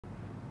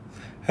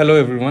Hello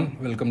everyone,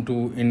 welcome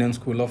to Indian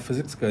School of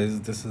Physics,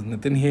 guys. This is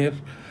Nitin here.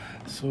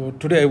 So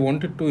today I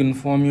wanted to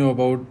inform you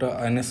about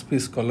INSP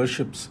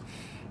scholarships.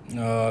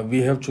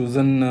 We have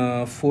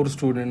chosen four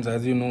students.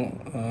 As you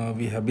know,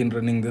 we have been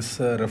running this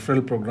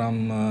referral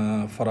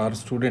program for our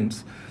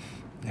students,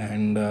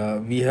 and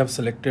we have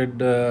selected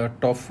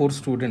top four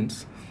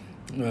students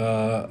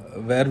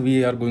where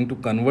we are going to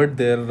convert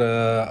their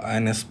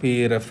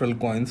INSP referral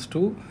coins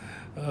to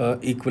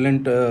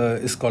equivalent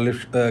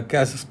scholarship,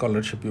 cash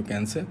scholarship, you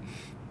can say.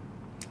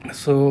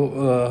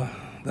 So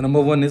the number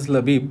one is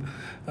Labib,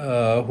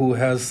 who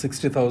has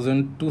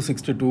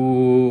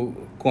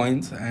 60,262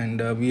 coins,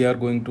 and we are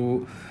going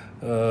to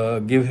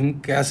give him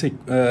cash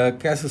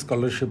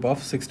scholarship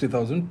of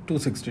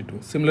 60,262.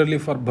 Similarly,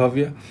 for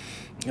Bhavya,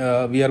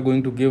 we are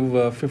going to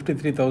give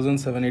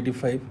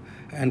 53,785,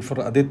 and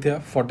for Aditya,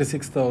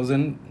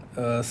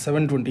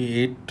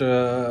 46,728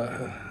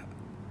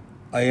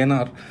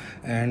 INR,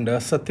 and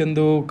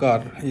Satyendu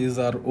Kar is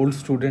our old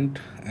student,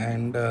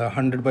 and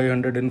 100 by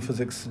 100 in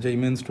physics JEE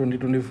Mains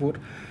 2024,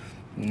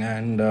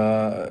 and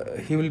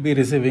he will be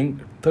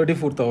receiving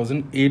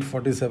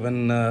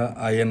 34,847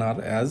 INR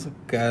as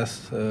cash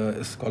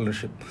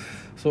scholarship.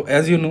 So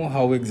as you know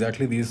how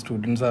exactly these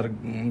students are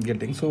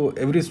getting, so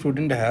every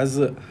student has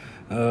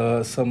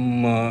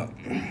some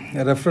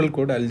referral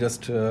code. I'll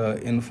just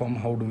inform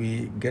how do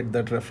we get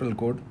that referral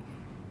code.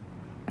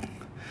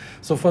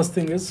 So first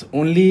thing is,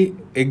 only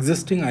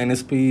existing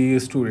INSP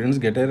students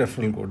get a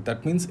referral code.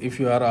 That means if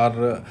you are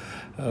our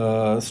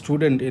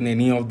student in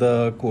any of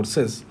the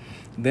courses,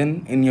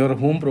 then in your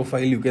home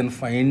profile you can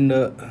find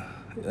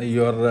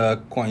your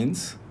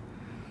coins,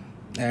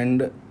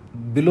 and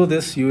below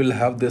this you will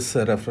have this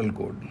referral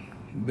code.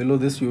 Below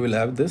this you will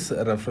have this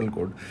referral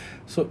code.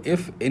 So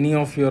if any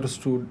of your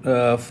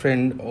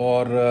friend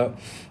or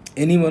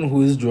anyone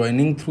who is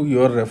joining through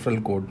your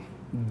referral code,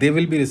 they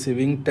will be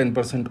receiving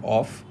 10%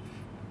 off,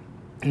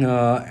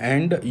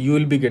 and you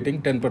will be getting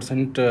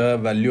 10%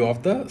 value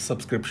of the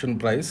subscription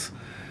price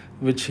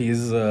which he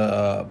is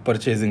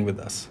purchasing with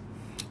us.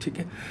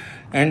 Okay?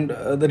 And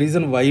the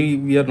reason why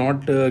we are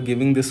not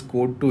giving this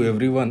code to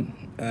everyone,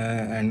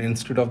 and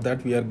instead of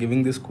that we are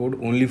giving this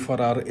code only for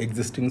our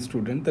existing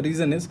student, the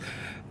reason is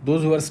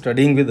those who are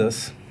studying with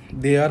us,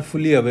 they are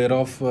fully aware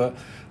of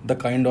the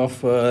kind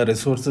of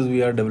resources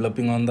we are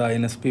developing on the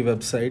INSP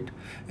website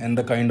and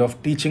the kind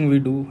of teaching we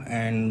do,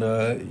 and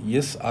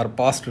yes, our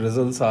past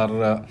results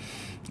are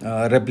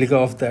replica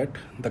of that,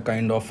 the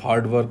kind of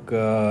hard work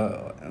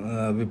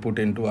we put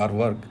into our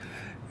work,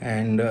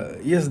 and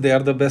yes, they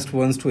are the best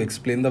ones to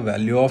explain the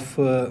value of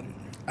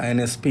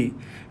INSP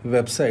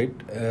website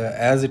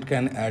as it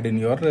can add in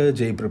your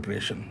JEE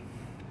preparation.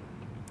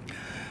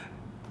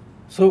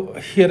 So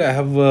here I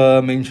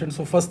have mentioned,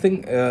 so first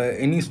thing,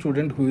 any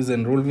student who is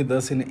enrolled with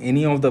us in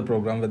any of the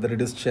program, whether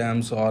it is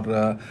CHAMS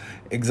or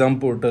exam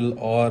portal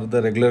or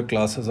the regular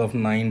classes of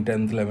 9th,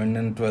 10th, 11th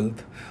and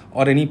 12th,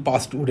 or any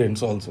past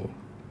students also,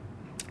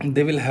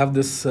 they will have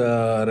this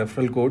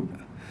referral code.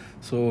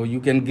 So you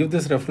can give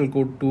this referral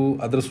code to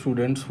other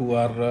students who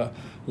are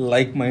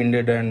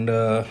like-minded and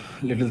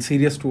little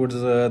serious towards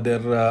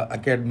their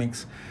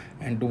academics,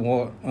 and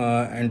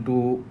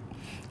to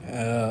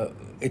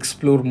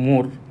explore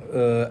more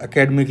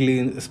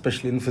academically,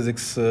 especially in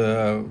physics,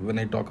 when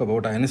I talk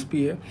about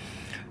INSP.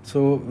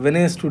 So when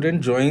a student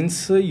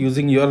joins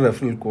using your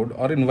referral code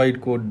or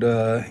invite code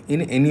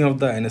in any of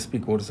the INSP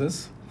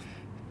courses,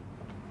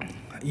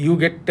 you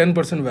get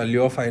 10%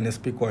 value of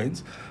INSP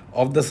coins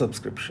of the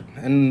subscription,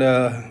 and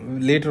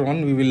later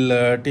on we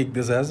will take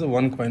this as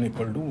 1 coin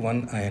equal to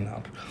 1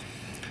 INR,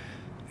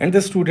 and the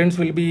students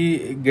will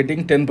be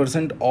getting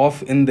 10%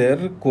 off in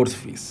their course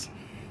fees.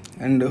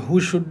 And who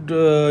should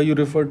you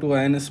refer to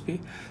INSP?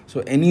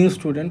 So any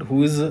student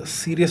who is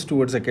serious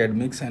towards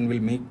academics and will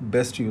make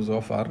best use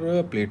of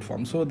our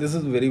platform. So this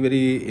is very,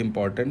 very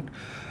important,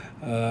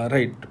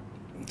 right?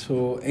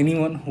 So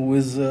anyone who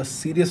is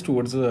serious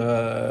towards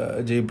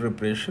JEE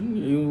preparation,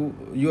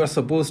 you are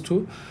supposed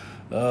to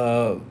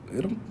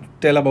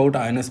tell about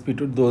INSP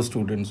to those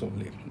students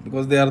only,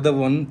 because they are the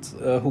ones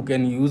who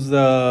can use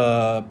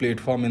the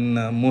platform in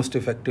most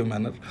effective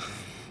manner.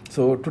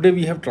 So today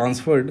we have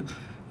transferred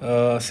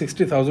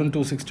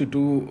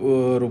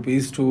 60,262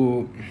 rupees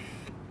to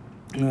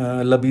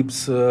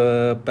Labib's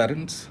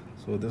parents.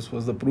 So this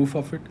was the proof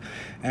of it,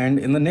 and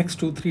in the next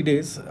 2-3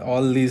 days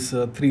all these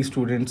three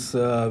students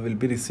will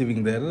be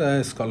receiving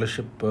their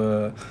scholarship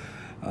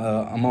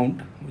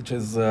amount, which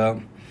is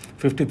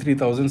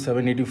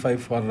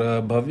 53,785 for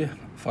Bhavya.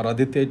 For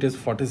Aditya it is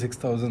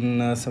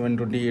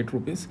 46,728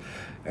 rupees,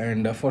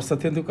 and for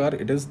Satyendu Kar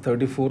it is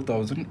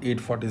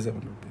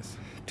 34,847 rupees.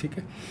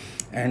 Okay?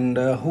 And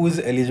who is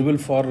eligible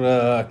for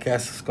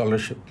cash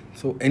scholarship?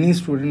 So any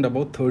student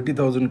above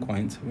 30,000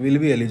 coins will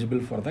be eligible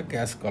for the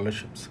cash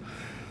scholarships.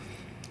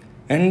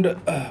 And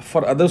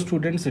for other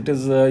students, it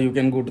is you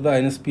can go to the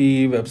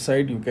INSP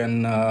website, you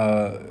can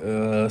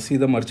see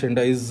the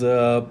merchandise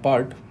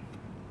part.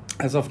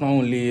 As of now,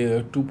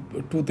 only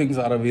two things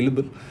are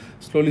available.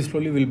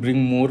 Slowly we'll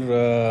bring more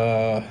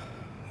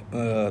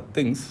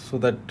things, so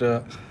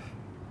that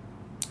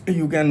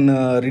you can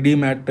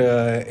redeem at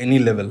any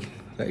level,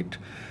 right?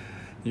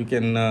 You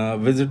can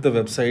visit the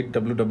website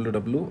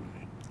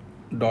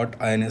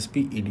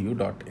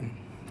www.inspEdu.in.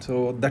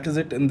 So that is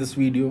it in this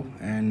video,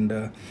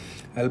 and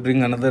I'll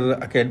bring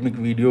another academic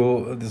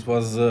video. This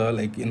was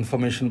like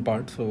information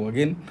part. So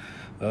again,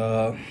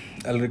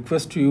 I'll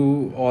request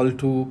you all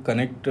to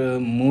connect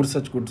more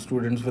such good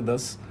students with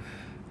us.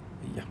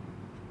 Yeah.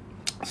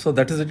 So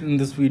that is it in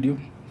this video.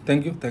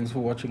 Thank you. Thanks for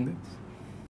watching this.